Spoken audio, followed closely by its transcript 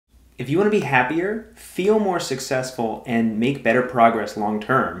If you want to be happier, feel more successful, and make better progress long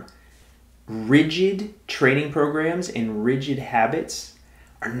term, rigid training programs and rigid habits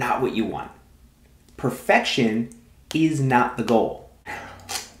are not what you want. Perfection is not the goal.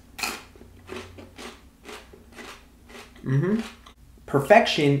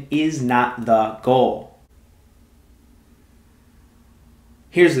 Perfection is not the goal.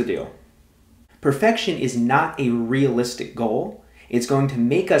 Here's the deal. Perfection is not a realistic goal. It's going to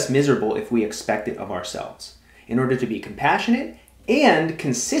make us miserable if we expect it of ourselves. In order to be compassionate and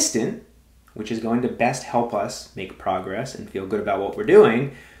consistent, which is going to best help us make progress and feel good about what we're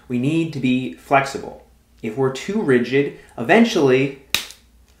doing, we need to be flexible. If we're too rigid, eventually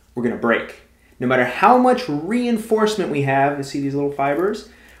we're going to break. No matter how much reinforcement we have, you see these little fibers,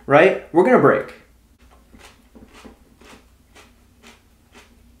 right? We're going to break.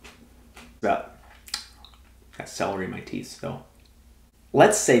 Got celery in my teeth still.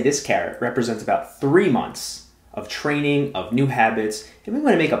 Let's say this carrot represents about 3 months of training, of new habits, and we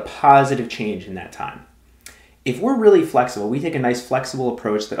want to make a positive change in that time. If we're really flexible, we take a nice flexible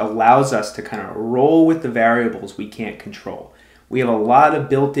approach that allows us to kind of roll with the variables we can't control. We have a lot of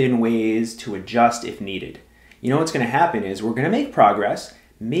built-in ways to adjust if needed. You know what's going to happen is we're going to make progress.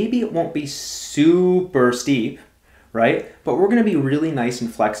 Maybe it won't be super steep, right? But we're going to be really nice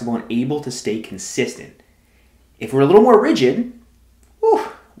and flexible and able to stay consistent. If we're a little more rigid,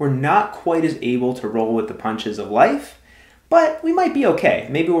 we're not quite as able to roll with the punches of life, but we might be okay.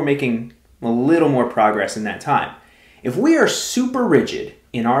 Maybe we're making a little more progress in that time. If we are super rigid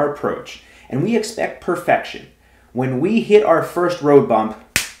in our approach and we expect perfection, when we hit our first road bump,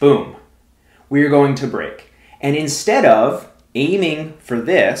 boom, we are going to break. And instead of aiming for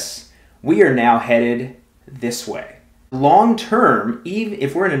this, we are now headed this way. Long term, even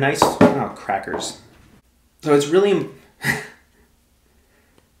if we're in a nice, crackers. So it's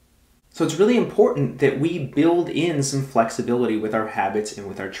really important that we build in some flexibility with our habits and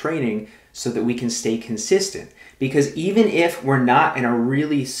with our training so that we can stay consistent. Because even if we're not in a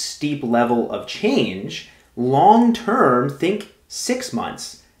really steep level of change, long term, think 6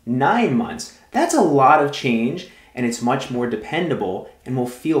 months, 9 months, that's a lot of change and it's much more dependable and we'll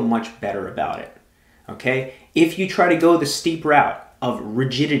feel much better about it. Okay? If you try to go the steep route of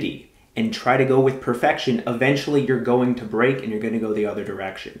rigidity and try to go with perfection, eventually you're going to break and you're going to go the other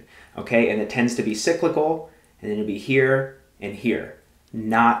direction. Okay? And it tends to be cyclical and then it'll be here and here.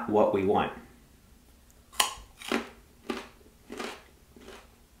 Not what we want.